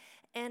God.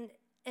 And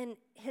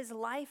his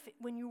life,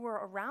 when you were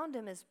around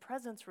him, his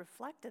presence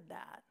reflected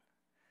that.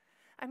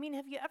 I mean,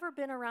 have you ever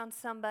been around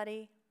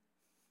somebody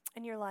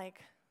and you're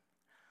like,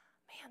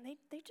 man,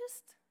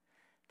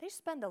 they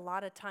spend a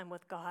lot of time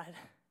with God.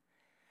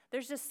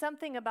 There's just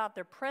something about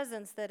their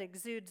presence that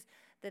exudes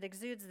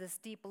this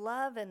deep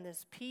love and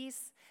this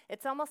peace.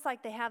 It's almost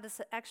like they have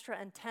this extra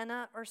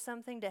antenna or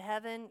something to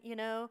heaven,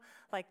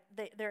 like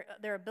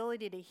their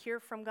ability to hear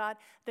from God,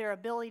 their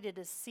ability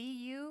to see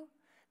you,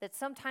 that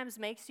sometimes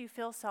makes you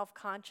feel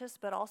self-conscious,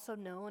 but also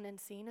known and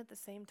seen at the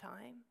same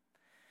time.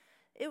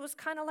 It was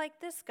kind of like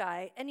this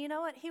guy. And you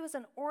know what? He was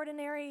an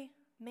ordinary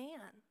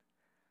man.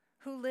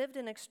 who lived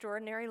an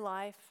extraordinary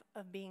life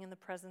of being in the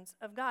presence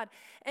of God.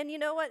 And you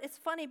know what? It's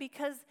funny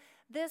because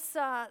this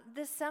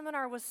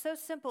seminar was so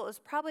simple. It was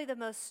probably the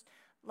most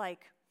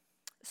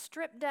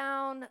stripped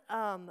down,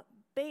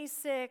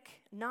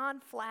 basic,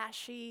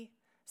 non-flashy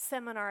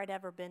seminar I'd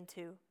ever been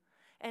to.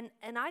 And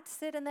I'd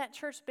sit in that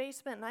church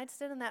basement and I'd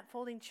sit in that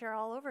folding chair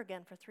all over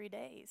again for 3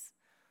 days.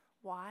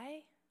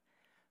 Why?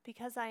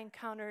 Because I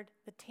encountered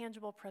the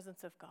tangible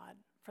presence of God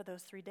for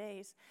those 3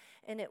 days.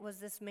 And it was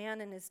this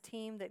man and his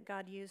team that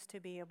God used to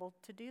be able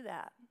to do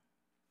that.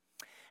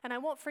 And I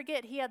won't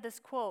forget, he had this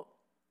quote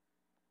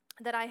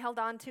that I held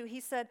on to. He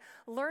said,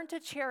 "Learn to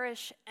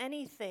cherish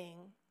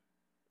anything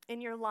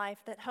in your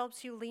life that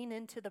helps you lean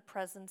into the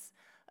presence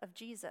of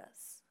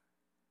Jesus,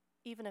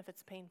 even if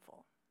it's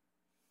painful."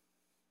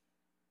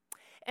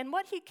 And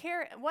what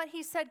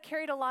he said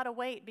carried a lot of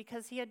weight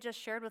because he had just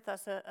shared with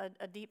us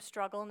a deep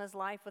struggle in his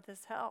life with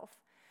his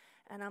health.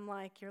 And I'm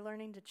like, you're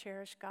learning to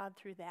cherish God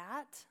through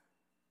that?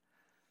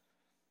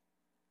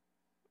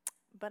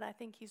 But I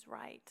think he's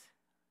right.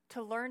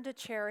 To learn to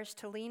cherish,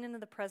 to lean into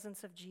the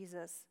presence of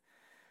Jesus,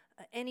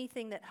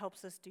 anything that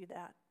helps us do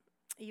that,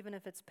 even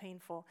if it's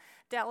painful.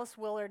 Dallas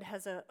Willard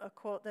has a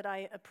quote that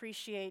I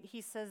appreciate.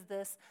 He says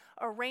this: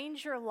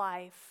 "Arrange your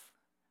life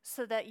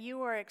so that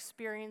you are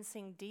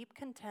experiencing deep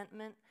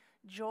contentment,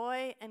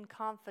 joy, and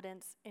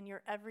confidence in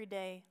your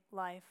everyday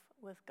life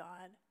with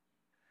God."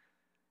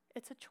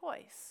 It's a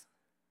choice.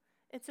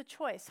 It's a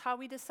choice how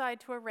we decide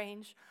to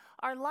arrange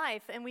our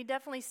life. And we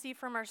definitely see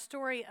from our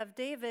story of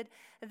David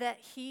that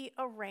he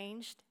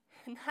arranged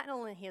not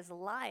only his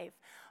life,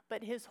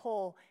 but his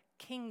whole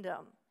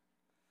kingdom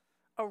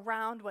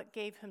around what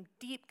gave him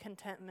deep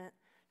contentment,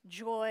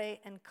 joy,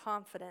 and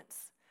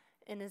confidence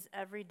in his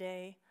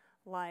everyday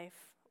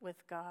life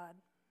with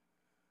God.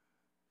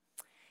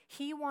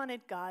 He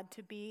wanted God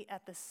to be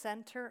at the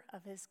center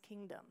of his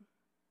kingdom,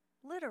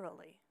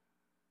 literally.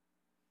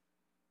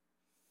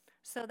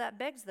 So that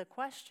begs the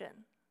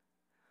question,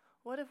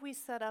 what if we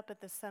set up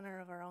at the center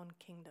of our own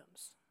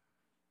kingdoms?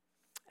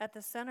 At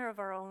the center of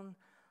our own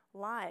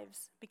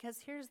lives?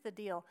 Because here's the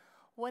deal,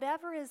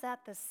 whatever is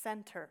at the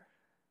center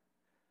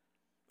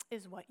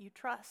is what you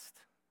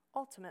trust,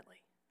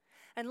 ultimately.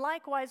 And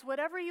likewise,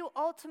 whatever you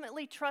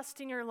ultimately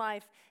trust in your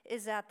life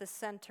is at the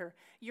center.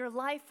 Your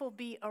life will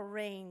be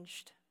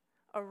arranged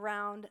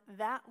around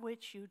that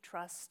which you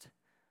trust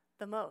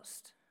the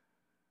most.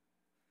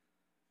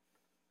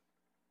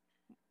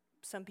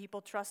 Some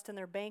people trust in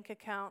their bank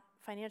account,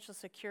 financial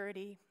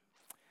security,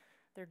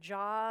 their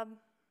job,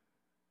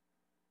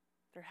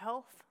 their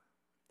health,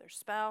 their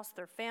spouse,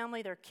 their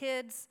family, their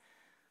kids,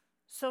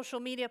 social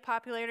media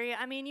popularity.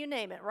 I mean, you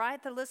name it,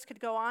 right? The list could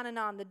go on and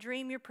on. The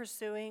dream you're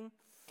pursuing.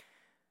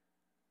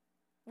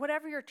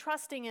 Whatever you're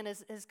trusting in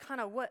is kind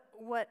of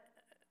what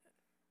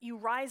you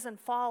rise and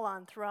fall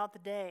on throughout the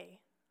day.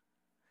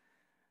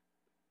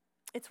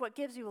 It's what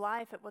gives you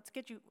life. It's what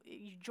gives you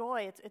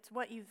joy. It's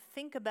what you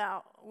think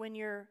about when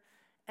you're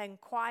and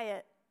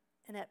quiet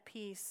and at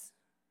peace.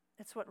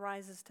 It's what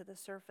rises to the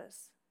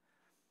surface.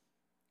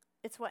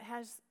 It's what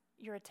has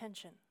your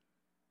attention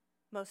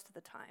most of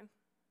the time.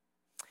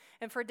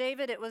 And for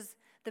David, it was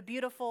the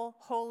beautiful,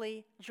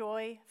 holy,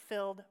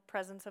 joy-filled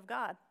presence of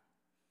God.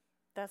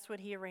 That's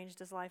what he arranged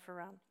his life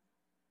around.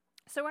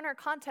 So in our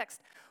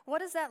context, what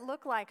does that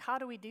look like? How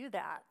do we do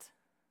that?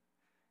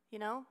 You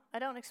know, I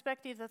don't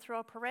expect you to throw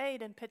a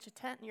parade and pitch a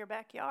tent in your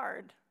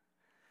backyard.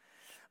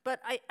 But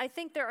I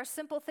think there are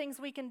simple things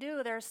we can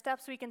do. There are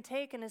steps we can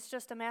take, and it's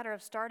just a matter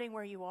of starting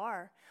where you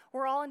are.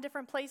 We're all in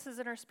different places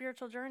in our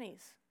spiritual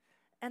journeys,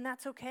 and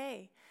that's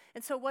okay.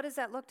 And so what does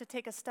that look to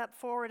take a step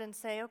forward and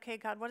say, okay,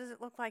 God, what does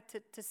it look like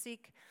to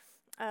seek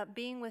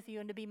being with you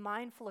and to be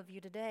mindful of you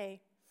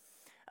today?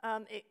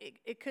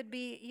 It could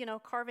be, you know,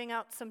 carving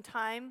out some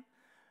time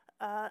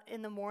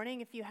in the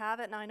morning if you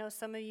have it. And I know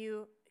some of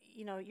you,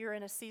 you know, you're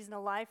in a season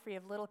of life where you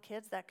have little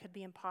kids. That could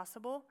be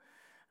impossible.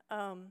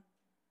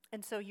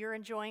 And so your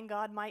enjoying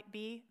God might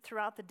be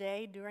throughout the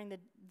day during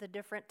the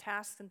different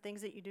tasks and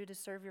things that you do to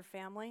serve your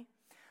family.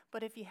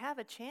 But if you have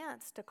a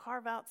chance to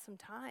carve out some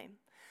time.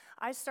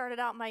 I started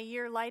out my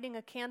year lighting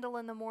a candle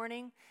in the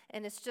morning,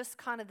 and it's just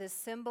kind of this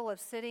symbol of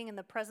sitting in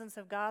the presence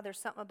of God. There's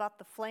something about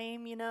the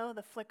flame, you know,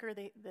 the flicker,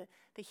 the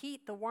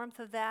heat, the warmth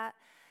of that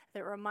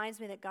reminds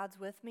me that God's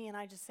with me. And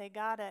I just say,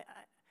 God,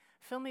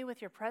 fill me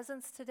with your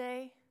presence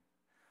today.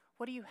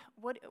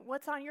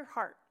 What's on your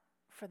heart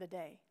for the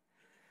day?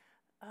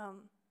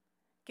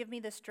 Give me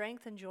the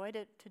strength and joy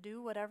to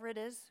do whatever it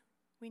is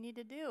we need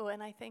to do.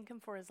 And I thank him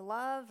for his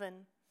love,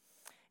 and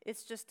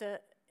it's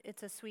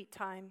a sweet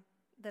time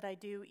that I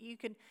do. You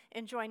can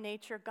enjoy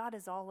nature. God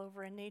is all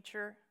over in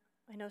nature.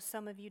 I know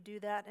some of you do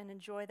that and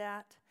enjoy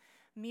that.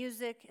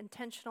 Music,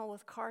 intentional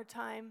with car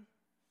time.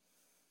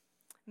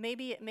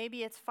 Maybe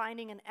it's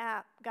finding an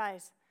app.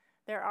 Guys,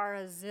 there are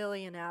a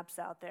zillion apps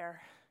out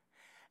there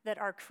that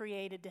are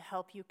created to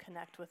help you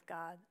connect with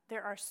God.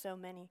 There are so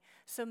many.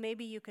 So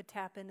maybe you could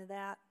tap into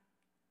that.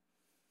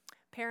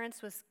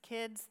 Parents with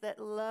kids that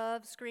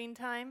love screen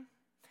time,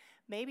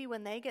 maybe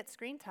when they get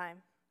screen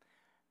time,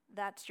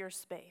 that's your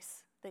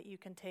space that you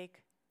can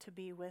take to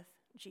be with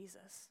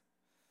Jesus.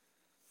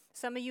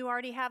 Some of you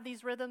already have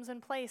these rhythms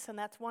in place, and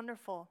that's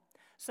wonderful.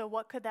 So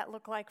what could that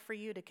look like for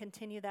you to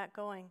continue that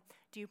going?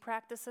 Do you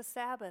practice a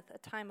Sabbath, a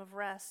time of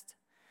rest?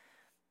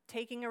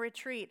 Taking a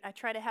retreat. I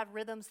try to have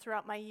rhythms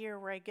throughout my year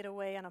where I get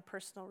away on a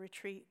personal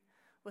retreat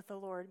with the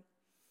Lord.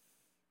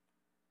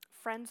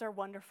 Friends are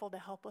wonderful to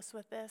help us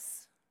with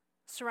this.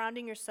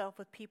 Surrounding yourself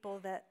with people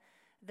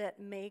that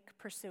make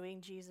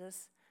pursuing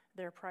Jesus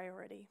their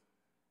priority.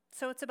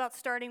 So it's about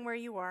starting where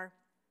you are.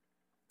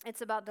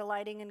 It's about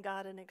delighting in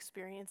God and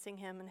experiencing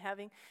Him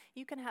and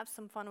you can have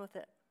some fun with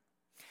it.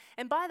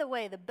 And by the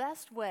way, the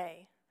best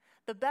way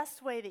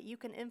that you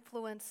can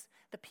influence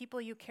the people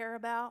you care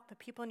about, the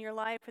people in your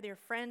life, with your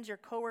friends, your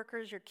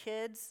coworkers, your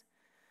kids,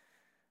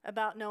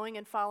 about knowing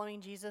and following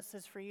Jesus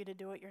is for you to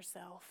do it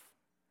yourself.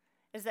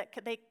 Is that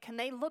can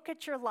they look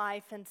at your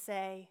life and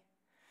say,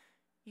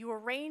 you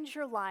arrange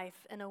your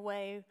life in a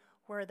way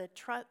where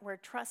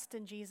trust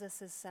in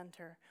Jesus is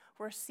center,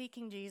 where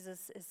seeking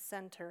Jesus is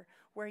center,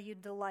 where you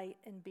delight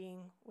in being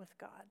with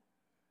God.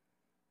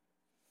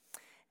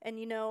 And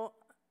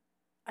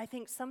I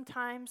think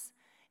sometimes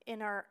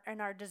in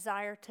our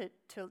desire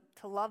to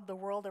love the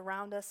world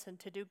around us and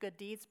to do good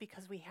deeds,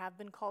 because we have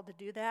been called to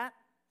do that,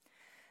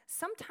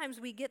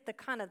 sometimes we get the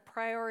kind of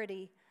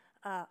priority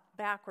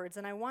backwards.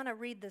 And I want to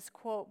read this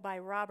quote by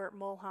Robert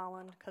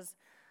Mulholland because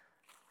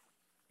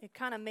it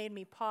kind of made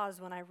me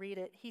pause when I read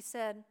it. He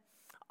said,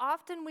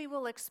 "Often we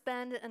will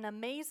expend an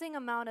amazing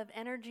amount of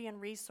energy and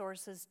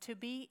resources to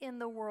be in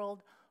the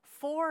world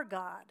for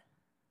God.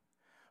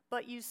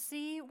 But you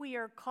see, we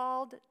are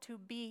called to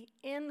be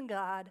in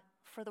God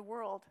for the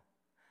world."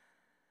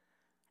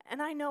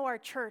 And I know our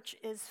church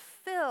is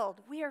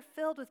we are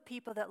filled with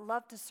people that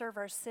love to serve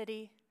our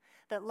city,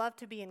 that love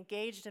to be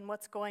engaged in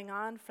what's going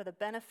on for the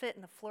benefit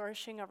and the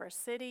flourishing of our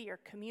city, your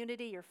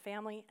community, your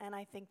family, and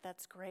I think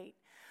that's great.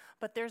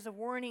 But there's a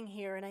warning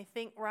here, and I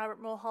think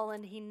Robert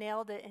Mulholland, he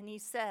nailed it, and he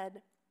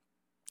said,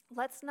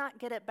 let's not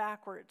get it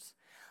backwards.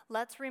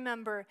 Let's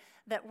remember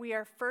that we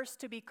are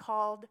first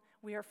called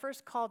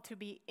to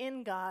be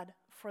in God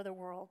for the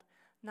world,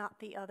 not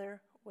the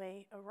other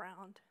way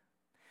around.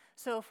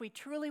 So if we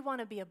truly want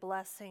to be a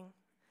blessing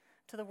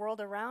to the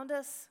world around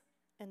us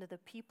and to the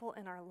people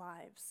in our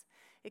lives,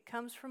 it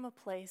comes from a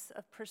place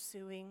of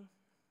pursuing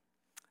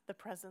the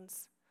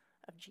presence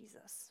of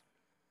Jesus.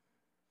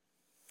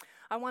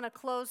 I want to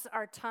close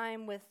our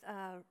time with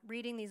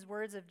reading these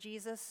words of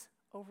Jesus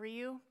over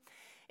you.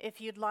 If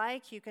you'd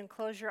like, you can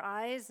close your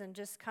eyes and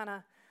just kind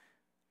of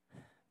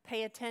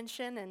pay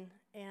attention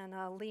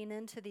and lean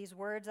into these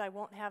words. I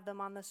won't have them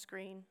on the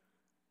screen.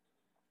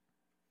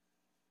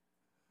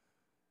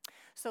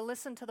 So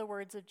listen to the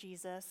words of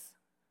Jesus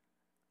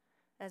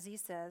as he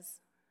says,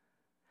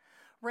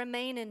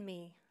 "Remain in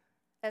me,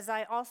 as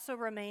I also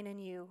remain in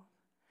you.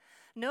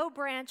 No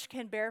branch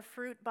can bear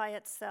fruit by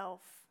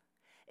itself.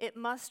 It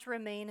must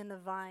remain in the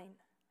vine.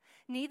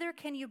 Neither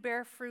can you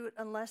bear fruit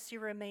unless you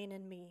remain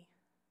in me.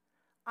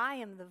 I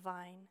am the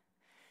vine.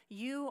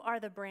 You are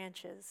the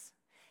branches.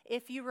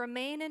 If you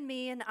remain in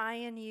me and I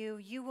in you,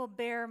 you will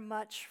bear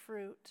much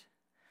fruit.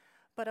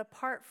 But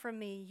apart from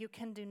me, you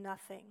can do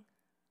nothing.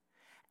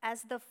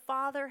 As the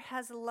Father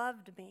has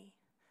loved me,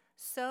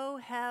 so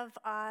have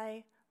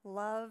I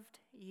loved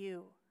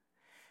you.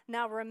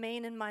 Now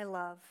remain in my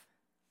love.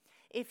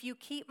 If you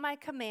keep my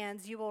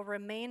commands, you will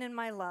remain in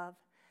my love,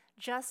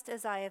 just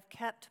as I have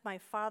kept my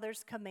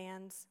Father's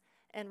commands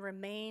and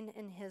remain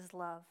in his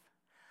love.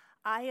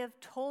 I have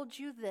told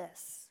you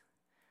this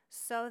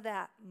so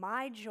that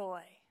my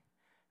joy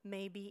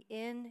may be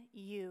in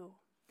you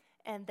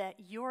and that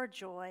your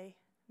joy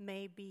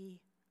may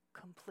be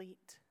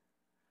complete."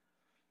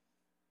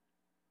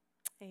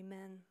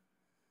 Amen.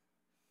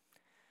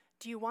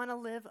 Do you want to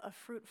live a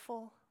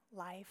fruitful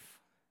life?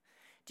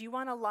 Do you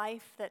want a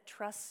life that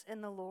trusts in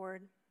the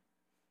Lord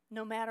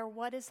no matter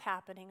what is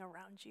happening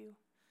around you?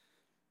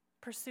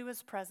 Pursue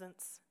his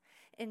presence.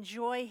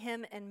 Enjoy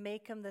him and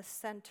make him the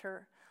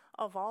center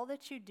of all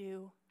that you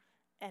do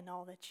and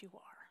all that you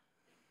are.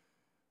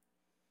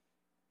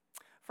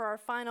 For our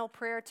final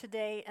prayer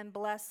today and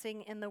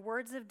blessing, in the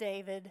words of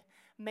David,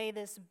 may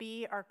this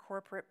be our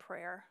corporate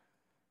prayer.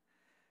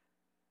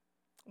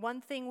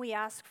 One thing we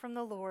ask from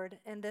the Lord,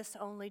 and this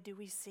only do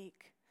we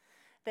seek,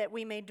 that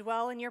we may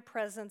dwell in your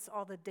presence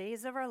all the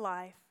days of our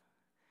life,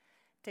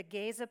 to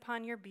gaze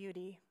upon your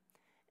beauty,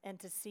 and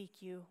to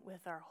seek you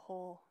with our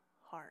whole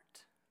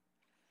heart.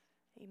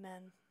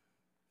 Amen.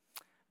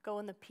 Go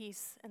in the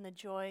peace and the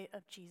joy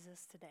of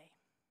Jesus today.